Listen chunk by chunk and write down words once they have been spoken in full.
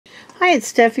Hi,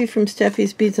 it's Steffi from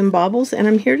Steffi's Beads and Baubles, and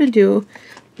I'm here to do,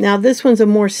 now this one's a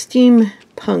more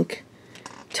steampunk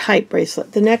type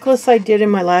bracelet. The necklace I did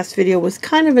in my last video was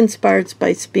kind of inspired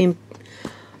by steampunk,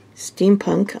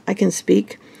 I can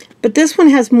speak, but this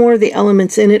one has more of the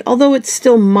elements in it, although it's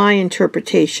still my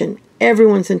interpretation.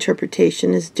 Everyone's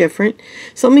interpretation is different.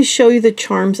 So let me show you the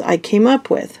charms I came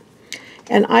up with.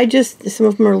 And some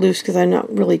of them are loose because I'm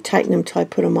not really tightening them until I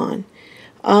put them on.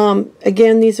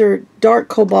 Again, these are dark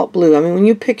cobalt blue. I mean, when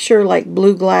you picture like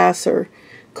blue glass or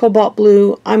cobalt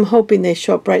blue, I'm hoping they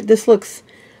show up bright. This looks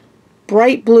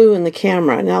bright blue in the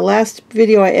camera. Now, last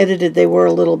video I edited, they were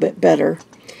a little bit better.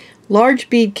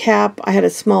 Large bead cap. I had a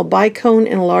small bicone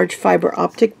and a large fiber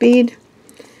optic bead.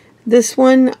 This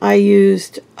one, I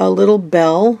used a little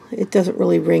bell. It doesn't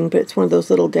really ring, but it's one of those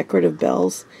little decorative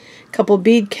bells. A couple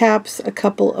bead caps, a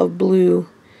couple of blue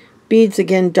beads,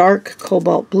 again, dark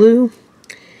cobalt blue.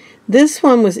 This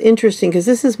one was interesting because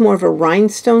this is more of a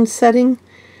rhinestone setting,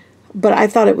 but I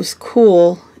thought it was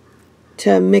cool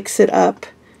to mix it up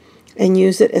and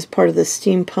use it as part of the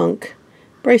steampunk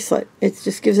bracelet. It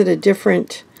just gives it a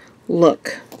different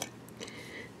look.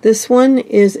 This one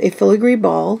is a filigree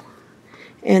ball,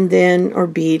 and then, or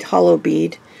bead, hollow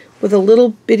bead, with a little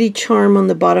bitty charm on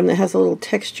the bottom that has a little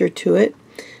texture to it.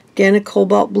 Again, a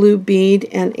cobalt blue bead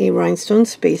and a rhinestone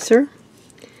spacer.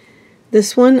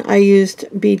 This one I used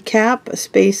bead cap, a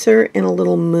spacer, and a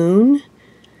little moon,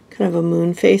 kind of a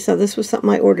moon face. Now this was something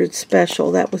I ordered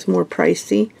special. That was more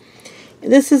pricey.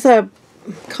 This is a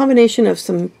combination of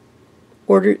some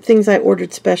things I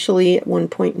ordered specially at one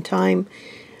point in time.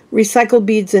 Recycled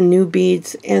beads and new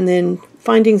beads, and then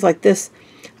findings like this.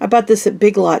 I bought this at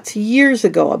Big Lots years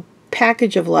ago. A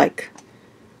package of like,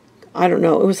 I don't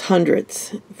know, it was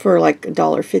hundreds for like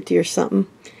 $1.50 or something.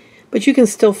 But you can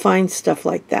still find stuff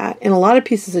like that. And a lot of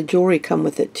pieces of jewelry come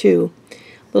with it too.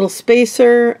 Little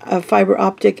spacer, a fiber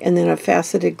optic, and then a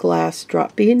faceted glass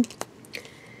drop bead.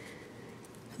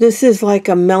 This is like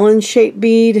a melon-shaped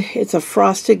bead. It's a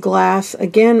frosted glass.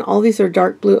 Again, all these are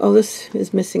dark blue. Oh, this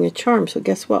is missing a charm. So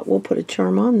guess what? We'll put a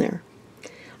charm on there.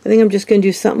 I think I'm just going to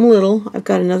do something little. I've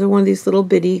got another one of these little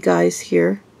bitty guys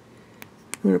here.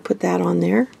 I'm going to put that on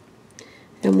there.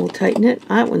 And we'll tighten it.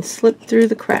 That one slipped through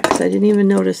the cracks. I didn't even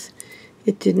notice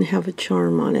it didn't have a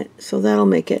charm on it. So that'll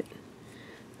make it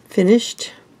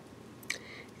finished.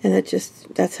 And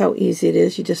that's how easy it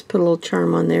is. You just put a little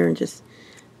charm on there and just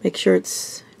make sure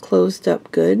it's closed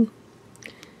up good.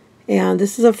 And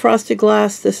this is a frosted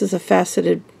glass. This is a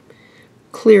faceted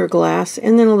clear glass.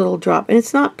 And then a little drop. And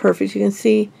it's not perfect. You can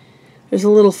see there's a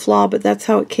little flaw, but that's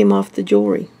how it came off the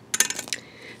jewelry.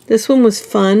 This one was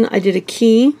fun. I did a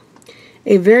key,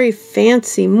 a very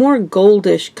fancy, more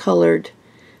goldish colored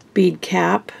bead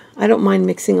cap. I don't mind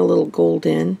mixing a little gold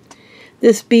in.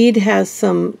 This bead has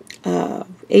some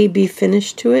AB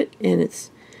finish to it, and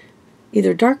it's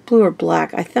either dark blue or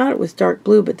black. I thought it was dark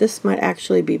blue, but this might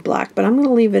actually be black, but I'm going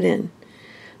to leave it in.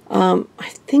 I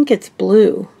think it's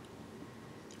blue.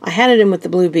 I had it in with the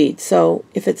blue bead, so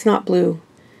if it's not blue,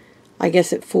 I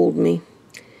guess it fooled me.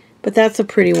 But that's a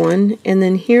pretty one. And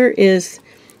then here is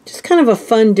just kind of a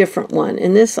fun, different one.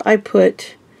 And this I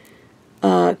put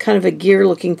kind of a gear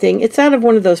looking thing. It's out of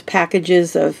one of those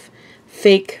packages of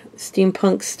fake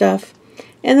steampunk stuff.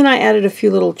 And then I added a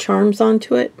few little charms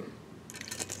onto it.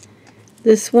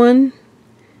 This one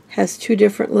has two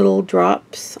different little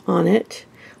drops on it.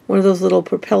 One of those little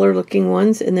propeller looking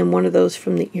ones, and then one of those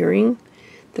from the earring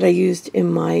that I used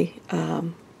in my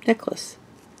necklace.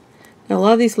 Now a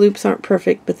lot of these loops aren't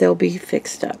perfect, but they'll be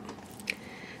fixed up.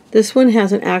 This one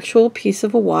has an actual piece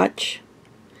of a watch.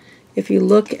 If you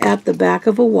look at the back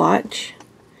of a watch,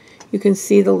 you can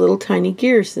see the little tiny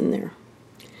gears in there.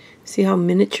 See how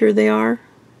miniature they are?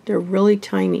 They're really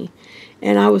tiny.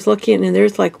 And I was looking, and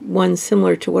there's like one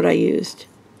similar to what I used.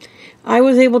 I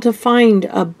was able to find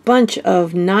a bunch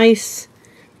of nice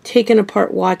taken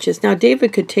apart watches. Now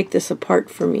David could take this apart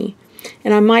for me,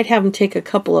 and I might have him take a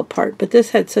couple apart, but this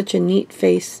had such a neat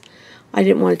face, I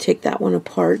didn't want to take that one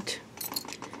apart.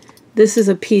 This is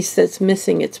a piece that's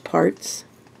missing its parts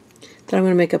that I'm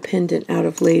going to make a pendant out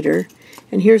of later.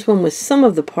 And here's one with some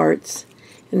of the parts,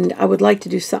 and I would like to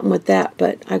do something with that,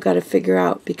 but I've got to figure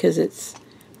out because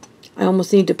I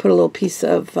almost need to put a little piece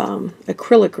of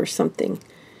acrylic or something,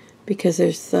 because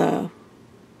there's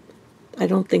I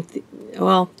don't think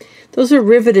well, those are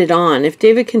riveted on. If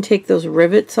David can take those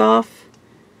rivets off,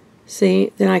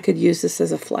 see, then I could use this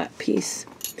as a flat piece.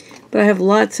 But I have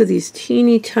lots of these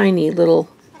teeny tiny little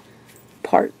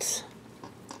parts,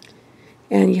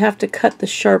 and you have to cut the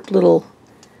sharp little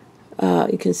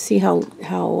you can see how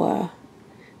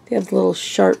they have little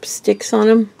sharp sticks on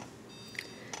them.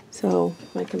 So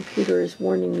my computer is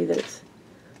warning me that it's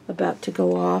about to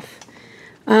go off.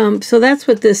 So that's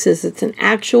what this is. It's an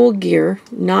actual gear,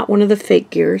 not one of the fake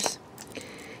gears.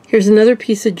 Here's another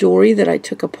piece of jewelry that I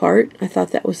took apart. I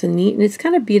thought that was a neat, and it's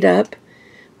kind of beat up,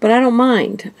 but I don't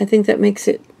mind. I think that makes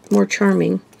it more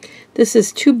charming. This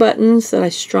is 2 buttons that I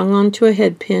strung onto a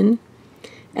head pin.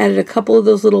 Added a couple of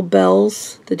those little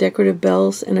bells, the decorative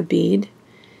bells, and a bead.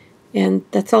 And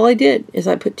that's all I did, is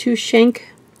I put 2 shank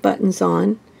buttons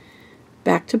on,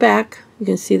 back to back. You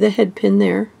can see the head pin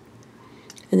there.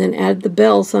 And then add the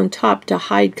bells on top to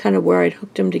hide kind of where I'd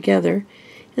hooked them together.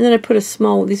 And then I put a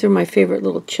small, these are my favorite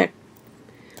little check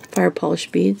fire polish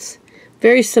beads.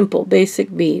 Very simple,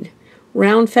 basic bead.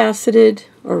 Round faceted,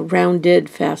 or rounded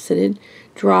faceted,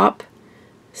 drop,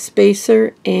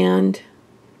 spacer, and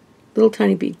little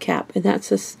tiny bead cap. And that's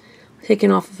just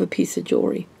taken off of a piece of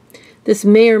jewelry. This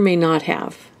may or may not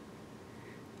have.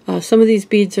 Some of these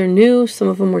beads are new, some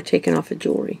of them were taken off of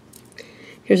jewelry.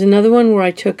 Here's another one where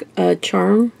I took a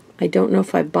charm. I don't know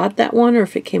if I bought that one or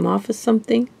if it came off of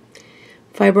something.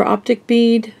 Fiber optic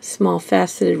bead, small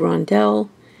faceted rondelle.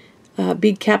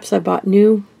 Bead caps I bought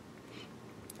new.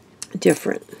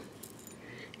 Different.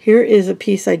 Here is a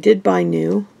piece I did buy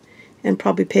new and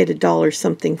probably paid $1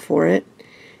 something for it.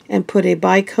 And put a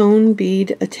bicone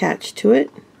bead attached to it.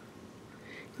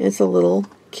 And it's a little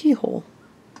keyhole.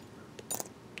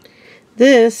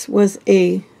 This was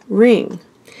a ring.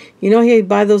 You know how you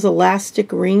buy those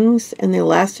elastic rings, and the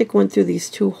elastic went through these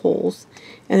 2 holes,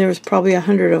 and there was probably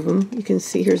 100 of them. You can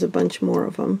see here's a bunch more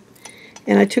of them.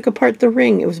 And I took apart the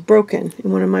ring. It was broken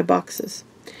in one of my boxes.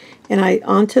 And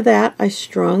onto that I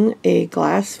strung a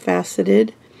glass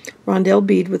faceted rondelle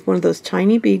bead with one of those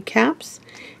tiny bead caps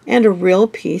and a real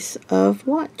piece of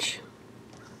watch.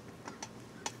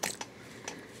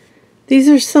 These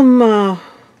are some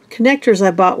connectors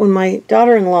I bought when my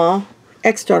daughter-in-law,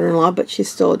 ex-daughter-in-law, but she's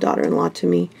still a daughter-in-law to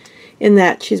me, in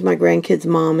that she's my grandkids'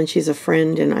 mom and she's a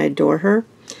friend and I adore her.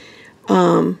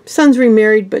 Son's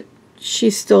remarried, but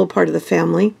she's still part of the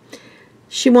family.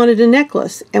 She wanted a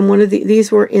necklace, and one of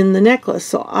these were in the necklace,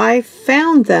 so I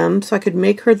found them so I could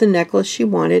make her the necklace she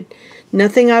wanted.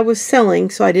 Nothing I was selling,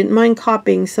 so I didn't mind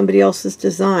copying somebody else's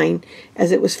design,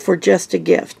 as it was for just a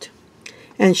gift,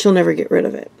 and she'll never get rid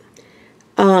of it.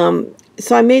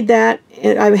 So I made that,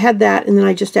 and I had that, and then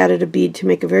I just added a bead to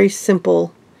make a very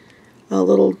simple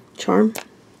little charm.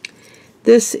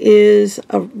 This is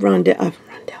a rondelle.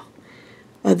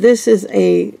 This is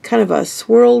a kind of a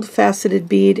swirled faceted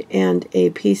bead and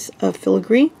a piece of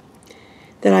filigree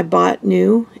that I bought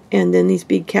new, and then these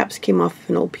bead caps came off of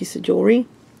an old piece of jewelry.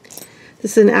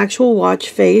 This is an actual watch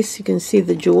face. You can see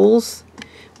the jewels.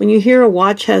 When you hear a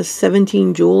watch has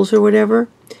 17 jewels or whatever,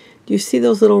 do you see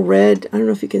those little red, I don't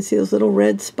know if you can see those little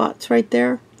red spots right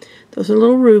there? Those are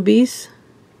little rubies.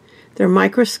 They're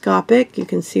microscopic. You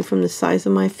can see from the size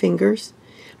of my fingers.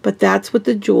 But that's what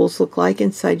the jewels look like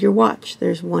inside your watch.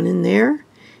 There's 1 in there, and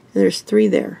there's 3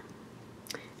 there.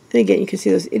 And again, you can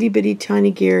see those itty-bitty tiny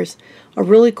gears. A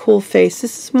really cool face.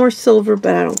 This is more silver,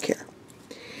 but I don't care.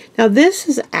 Now this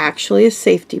is actually a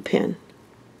safety pin.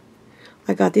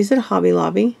 I got these at Hobby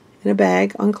Lobby in a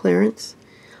bag on clearance.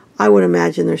 I would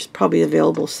imagine there's probably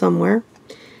available somewhere.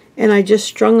 And I just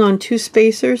strung on 2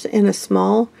 spacers and a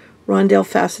small rondelle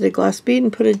faceted glass bead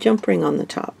and put a jump ring on the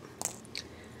top.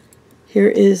 Here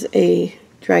is a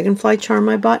dragonfly charm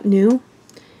I bought new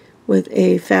with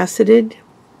a faceted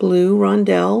blue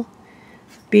rondelle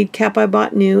bead cap I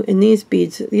bought new, and these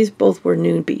beads, these both were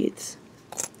new beads.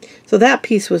 So that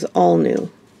piece was all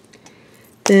new.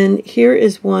 Then here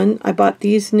is one, I bought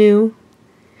these new.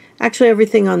 Actually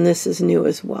everything on this is new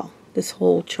as well, this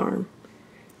whole charm.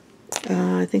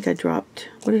 I think I dropped,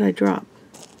 what did I drop?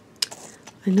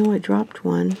 I know I dropped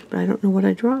one, but I don't know what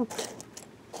I dropped.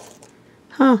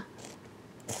 Huh.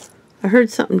 I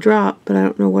heard something drop, but I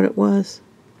don't know what it was.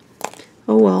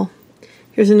 Oh well.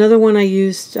 Here's another one I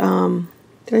used. Did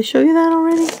I show you that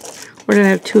already? Or did I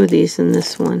have 2 of these in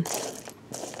this one?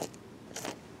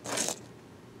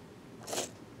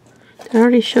 Did I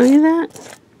already show you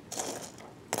that?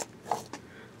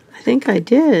 I think I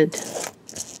did.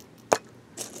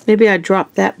 Maybe I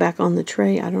dropped that back on the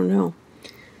tray. I don't know.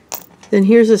 Then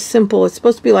here's a simple, it's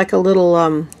supposed to be like a little,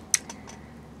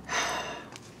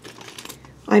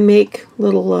 I make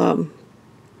little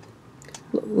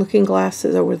looking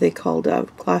glasses, or what are they called?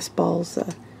 Glass balls.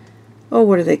 Oh,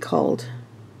 what are they called?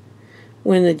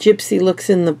 When the gypsy looks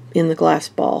in the glass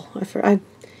ball. I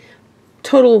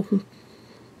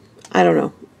don't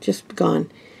know, just gone.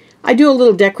 I do a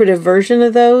little decorative version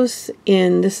of those,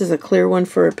 and this is a clear one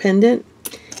for a pendant.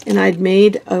 And I'd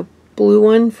made a blue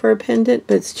one for a pendant,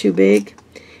 but it's too big.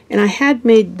 And I had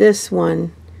made this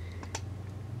one,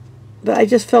 but I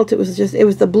just felt it was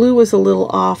the blue was a little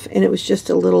off, and it was just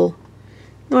a little,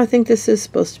 no, I think this is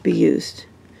supposed to be used.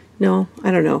 No, I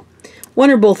don't know.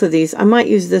 One or both of these. I might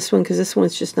use this one because this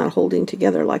one's just not holding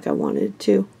together like I wanted it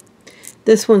to.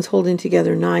 This one's holding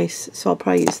together nice, so I'll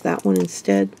probably use that one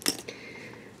instead.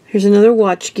 Here's another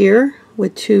watch gear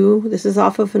with two. This is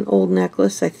off of an old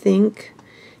necklace, I think.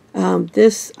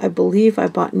 This, I believe I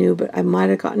bought new, but I might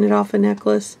have gotten it off a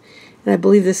necklace. And I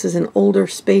believe this is an older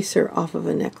spacer off of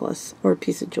a necklace or a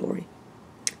piece of jewelry.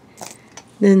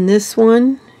 Then this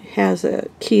one has a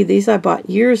key. These I bought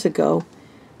years ago.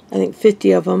 I think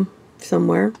 50 of them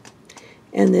somewhere.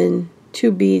 And then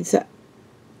two beads.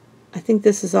 I think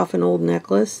this is off an old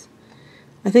necklace.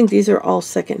 I think these are all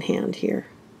secondhand here,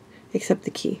 except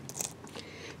the key.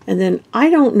 And then I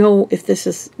don't know if this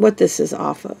is what this is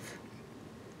off of.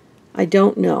 I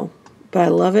don't know, but I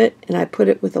love it, and I put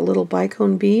it with a little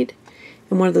bicone bead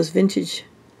and one of those vintage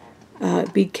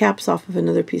bead caps off of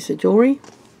another piece of jewelry.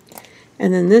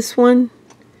 And then this one,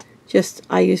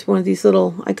 I used one of these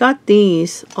little, I got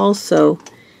these also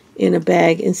in a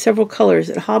bag in several colors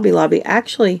at Hobby Lobby,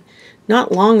 actually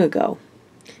not long ago,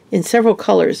 in several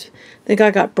colors. I think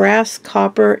I got brass,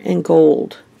 copper, and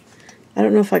gold. I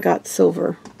don't know if I got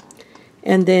silver.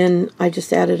 And then I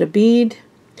just added a bead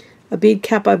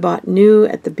cap I bought new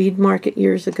at the bead market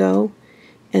years ago,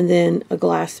 and then a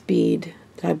glass bead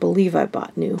that I believe I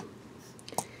bought new.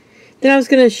 Then I was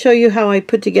going to show you how I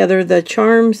put together the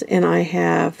charms, and I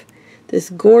have this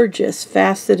gorgeous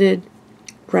faceted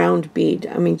round bead.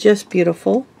 I mean, just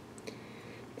beautiful.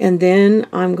 And then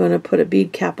I'm going to put a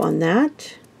bead cap on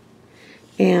that,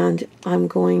 and I'm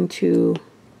going to,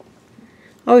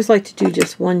 I always like to do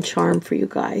just one charm for you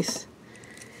guys,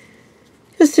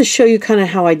 just to show you kind of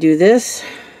how I do this.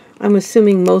 I'm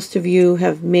assuming most of you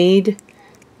have made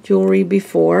jewelry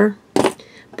before,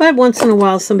 but once in a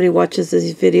while somebody watches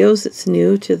these videos that's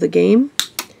new to the game.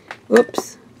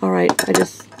 Whoops. Alright,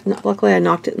 luckily I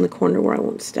knocked it in the corner where I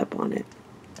won't step on it.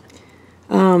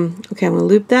 Okay, I'm going to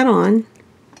loop that on,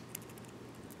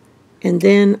 and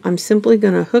then I'm simply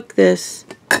going to hook this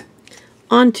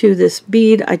onto this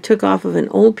bead I took off of an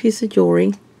old piece of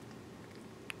jewelry.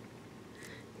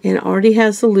 And it already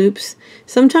has the loops.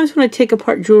 Sometimes when I take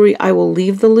apart jewelry, I will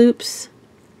leave the loops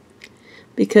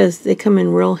because they come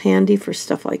in real handy for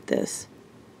stuff like this.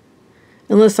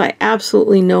 Unless I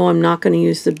absolutely know I'm not going to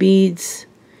use the beads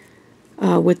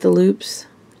with the loops.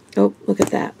 Oh, look at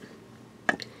that.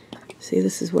 See,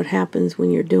 this is what happens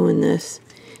when you're doing this.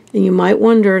 And you might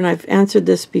wonder, and I've answered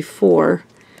this before,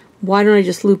 why don't I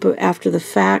just loop it after the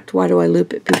fact? Why do I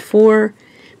loop it before?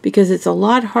 Because it's a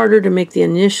lot harder to make the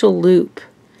initial loop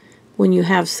when you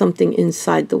have something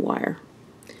inside the wire.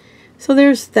 So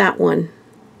there's that one.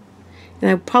 And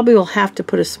I probably will have to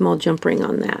put a small jump ring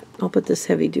on that. I'll put this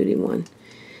heavy duty one.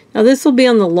 Now this will be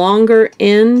on the longer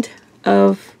end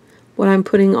of what I'm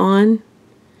putting on.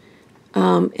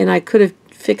 And I could have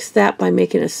fixed that by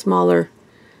making a smaller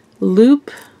loop.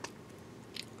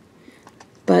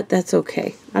 But that's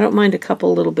okay. I don't mind a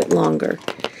couple a little bit longer.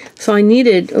 So I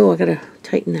needed, oh, I gotta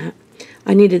tighten that.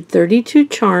 I needed 32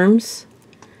 charms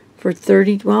for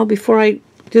 30, well, before I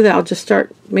do that, I'll just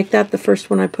make that the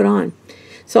first one I put on.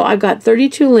 So I've got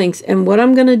 32 links, and what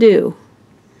I'm going to do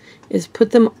is put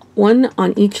them one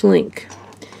on each link.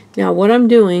 Now what I'm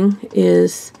doing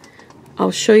is,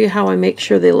 I'll show you how I make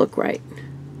sure they look right.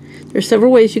 There's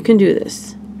several ways you can do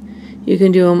this. You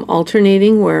can do them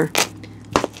alternating, where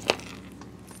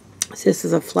this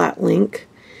is a flat link.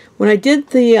 When I did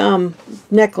the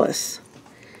necklace,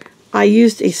 I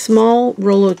used a small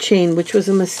Rolo chain, which was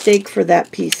a mistake for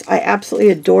that piece. I absolutely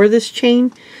adore this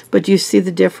chain, but do you see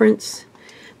the difference?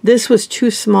 This was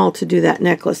too small to do that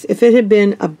necklace. If it had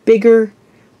been a bigger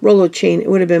Rolo chain, it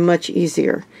would have been much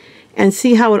easier. And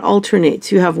see how it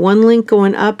alternates. You have one link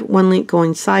going up, one link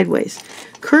going sideways.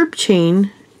 Curb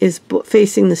chain is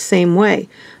facing the same way.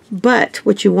 But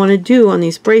what you want to do on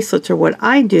these bracelets, or what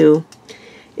I do,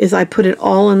 is I put it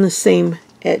all on the same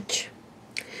edge.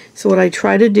 So what I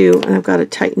try to do, and I've got to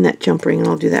tighten that jump ring, and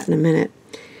I'll do that in a minute,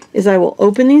 is I will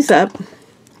open these up,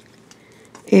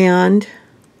 and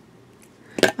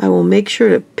I will make sure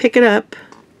to pick it up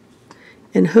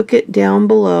and hook it down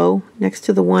below next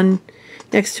to the one,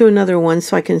 next to another one,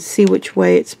 so I can see which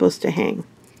way it's supposed to hang.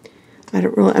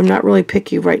 I'm not really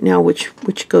picky right now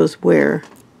which goes where.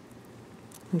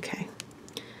 Okay.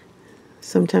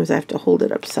 Sometimes I have to hold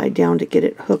it upside down to get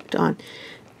it hooked on.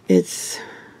 I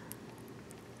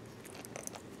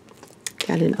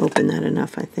didn't open that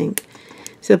enough, I think.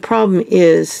 So the problem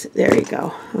is, there you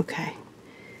go. Okay.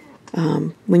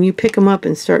 When you pick them up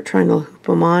and start trying to hoop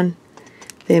them on,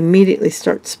 they immediately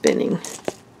start spinning.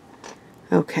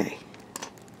 Okay.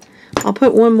 I'll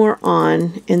put one more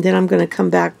on, and then I'm going to come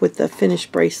back with the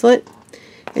finished bracelet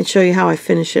and show you how I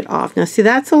finish it off. Now see,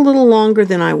 that's a little longer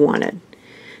than I wanted.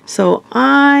 So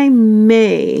I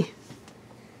may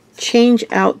change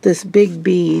out this big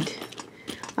bead.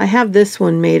 I have this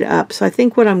one made up, so I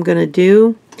think what I'm going to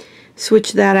do,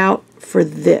 switch that out for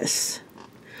this.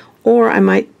 Or I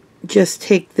might just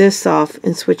take this off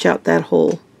and switch out that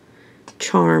whole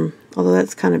charm, although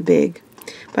that's kind of big.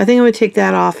 But I think I'm going to take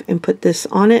that off and put this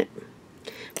on it,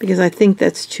 because I think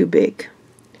that's too big.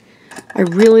 I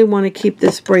really want to keep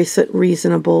this bracelet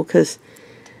reasonable, because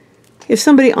if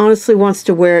somebody honestly wants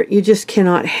to wear it, you just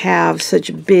cannot have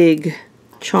such big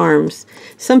charms.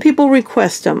 Some people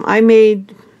request them. I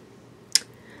made,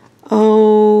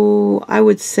 oh, I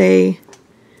would say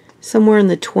somewhere in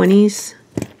the 20s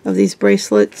of these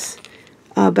bracelets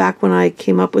back when I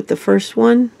came up with the first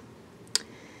one.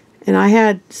 And I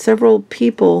had several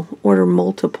people order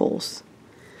multiples.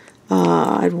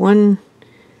 I had one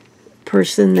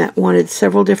person that wanted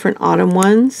several different autumn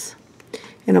ones.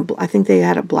 And I think they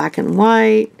had a black and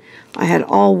white. I had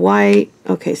all white.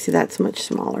 Okay, see, that's much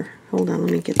smaller. Hold on,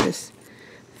 let me get this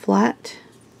flat.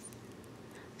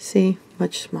 See,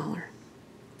 much smaller.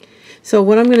 So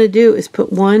what I'm going to do is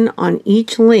put one on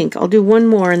each link. I'll do one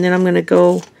more, and then I'm going to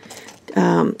go...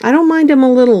 I don't mind them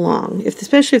a little long,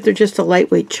 especially if they're just a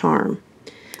lightweight charm.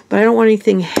 But I don't want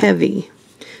anything heavy.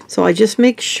 So I just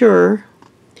make sure,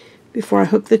 before I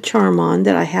hook the charm on,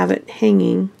 that I have it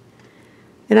hanging.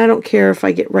 And I don't care if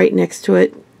I get right next to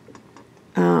it.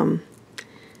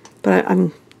 But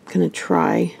I'm going to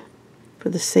try, for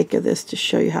the sake of this, to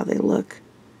show you how they look.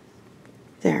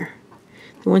 There.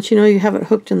 And once you know you have it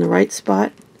hooked in the right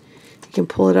spot, you can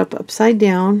pull it up upside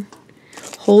down.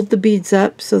 Hold the beads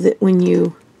up so that when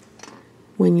you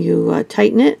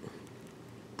tighten it,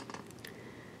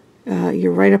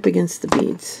 you're right up against the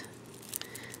beads.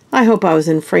 I hope I was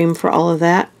in frame for all of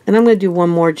that. And I'm going to do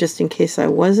one more just in case I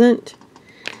wasn't.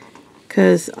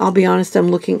 Because I'll be honest, I'm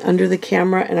looking under the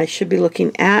camera and I should be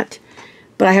looking at.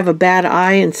 But I have a bad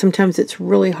eye, and sometimes it's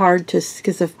really hard to,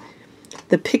 because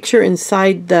the picture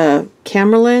inside the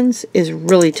camera lens is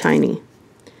really tiny.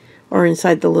 Or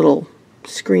inside the little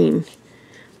screen.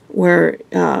 Where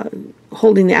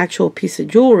holding the actual piece of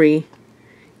jewelry,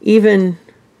 even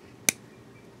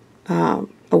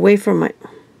away from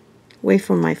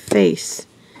my face,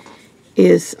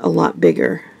 is a lot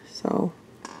bigger. So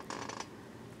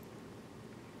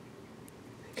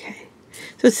okay,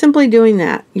 so it's simply doing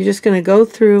that. You're just going to go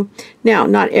through. Now,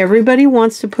 not everybody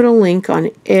wants to put a link on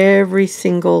every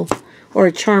single, or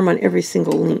a charm on every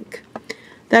single link.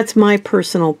 That's my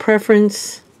personal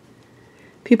preference.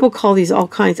 People call these all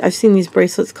kinds. I've seen these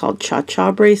bracelets called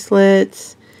cha-cha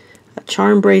bracelets,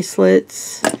 charm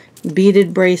bracelets,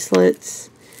 beaded bracelets.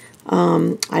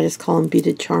 I just call them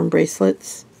beaded charm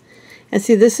bracelets. And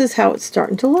see, this is how it's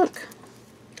starting to look.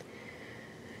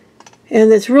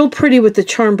 And it's real pretty with the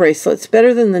charm bracelets.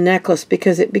 Better than the necklace,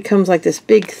 because it becomes like this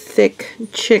big, thick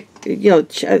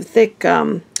thick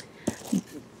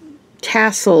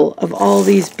tassel of all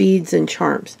these beads and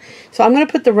charms. So I'm going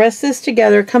to put the rest of this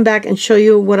together, come back and show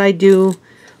you what I do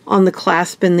on the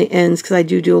clasp and the ends, because I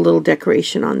do a little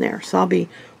decoration on there. So I'll be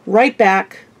right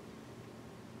back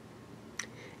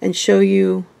and show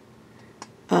you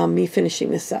me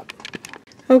finishing this up.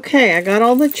 Okay, I got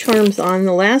all the charms on.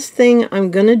 The last thing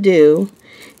I'm going to do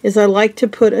is I like to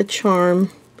put a charm,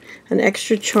 an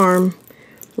extra charm,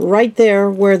 right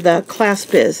there where the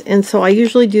clasp is. And so I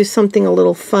usually do something a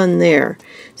little fun there.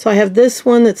 So I have this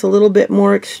one that's a little bit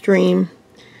more extreme.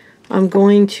 I'm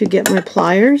going to get my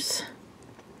pliers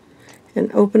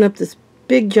and open up this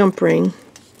big jump ring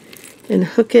and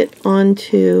hook it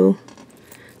onto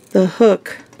the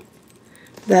hook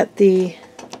that the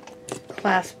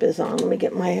clasp is on. Let me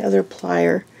get my other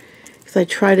plier, because I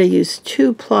try to use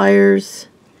 2 pliers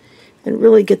and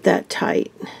really get that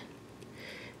tight.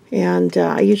 And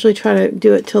I usually try to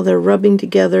do it till they're rubbing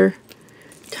together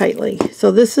tightly. So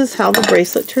this is how the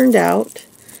bracelet turned out.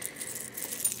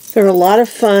 They're a lot of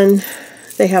fun.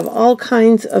 They have all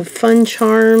kinds of fun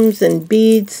charms and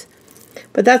beads.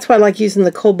 But that's why I like using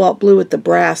the cobalt blue with the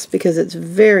brass, because it's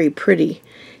very pretty.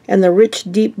 And the rich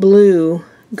deep blue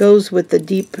goes with the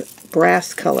deep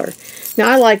brass color. Now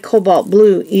I like cobalt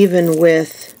blue even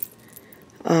with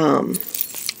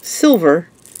silver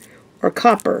or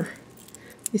copper.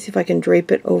 Let me see if I can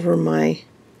drape it over my,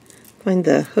 find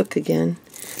the hook again,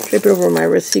 drape it over my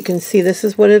wrist so you can see this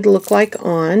is what it'll look like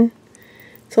on.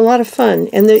 It's a lot of fun,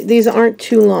 and these aren't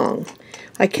too long.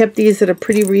 I kept these at a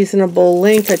pretty reasonable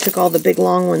length. I took all the big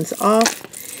long ones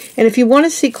off, And if you want to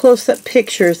see close-up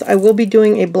pictures, I will be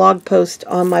doing a blog post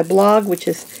on my blog, which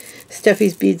is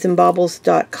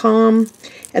steffysbeadsandbaubles.com,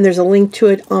 and there's a link to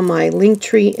it on my link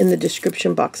tree in the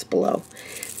description box below.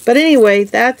 But anyway,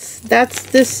 that's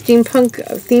this steampunk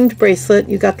themed bracelet.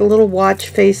 You got the little watch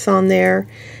face on there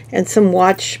and some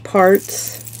watch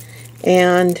parts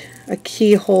and a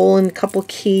keyhole and a couple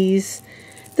keys.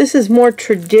 This is more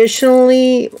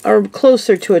traditionally, or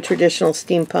closer to a traditional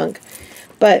steampunk,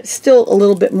 but still a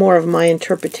little bit more of my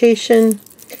interpretation.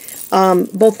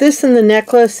 Both this and the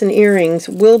necklace and earrings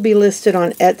will be listed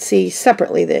on Etsy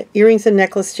separately. The earrings and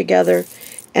necklace together,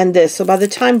 and this. So by the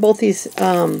time both these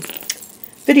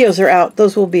videos are out,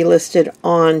 those will be listed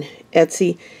on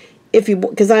Etsy.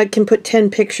 Because I can put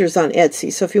 10 pictures on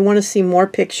Etsy. So if you want to see more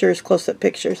pictures, close-up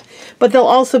pictures. But they'll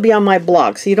also be on my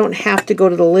blog, so you don't have to go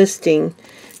to the listing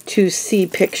to see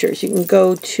pictures. You can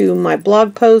go to my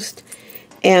blog post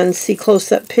and see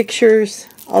close-up pictures.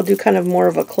 I'll do kind of more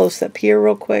of a close-up here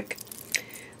real quick.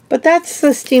 But that's the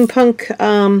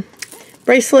steampunk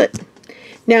bracelet.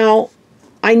 Now,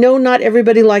 I know not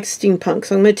everybody likes steampunk,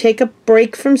 so I'm going to take a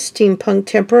break from steampunk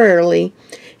temporarily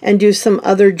and do some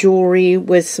other jewelry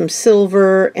with some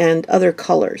silver and other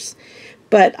colors.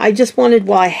 But I just wanted,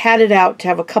 while I had it out, to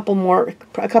have a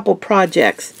couple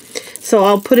projects. So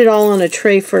I'll put it all on a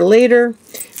tray for later.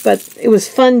 But it was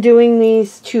fun doing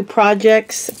these 2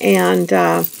 projects, and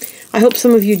I hope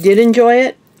some of you did enjoy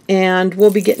it. And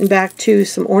we'll be getting back to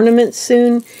some ornaments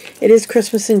soon. It is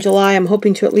Christmas in July. I'm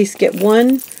hoping to at least get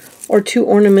 1 or 2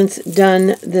 ornaments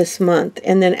done this month.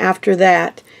 And then after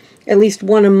that, at least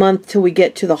 1 a month till we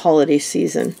get to the holiday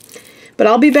season. But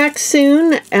I'll be back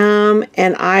soon,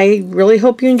 and I really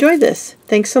hope you enjoyed this.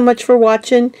 Thanks so much for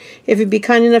watching. If you'd be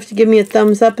kind enough to give me a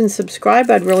thumbs up and subscribe,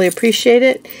 I'd really appreciate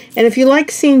it. And if you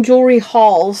like seeing jewelry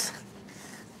hauls,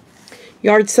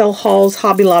 yard sale hauls,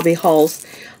 Hobby Lobby hauls,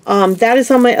 that is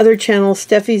on my other channel,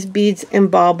 Steffi's Beads and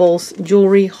Baubles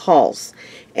Jewelry Hauls.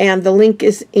 And the link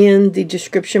is in the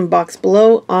description box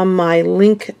below on my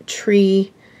link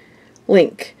tree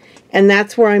link. And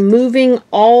that's where I'm moving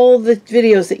all the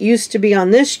videos that used to be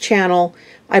on this channel.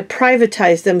 I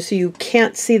privatized them so you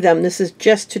can't see them. This is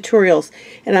just tutorials.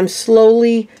 And I'm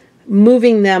slowly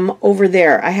moving them over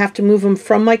there. I have to move them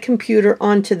from my computer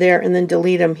onto there and then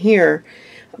delete them here.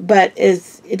 But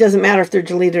it doesn't matter if they're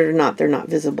deleted or not. They're not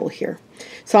visible here.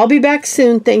 So I'll be back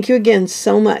soon. Thank you again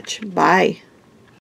so much. Bye.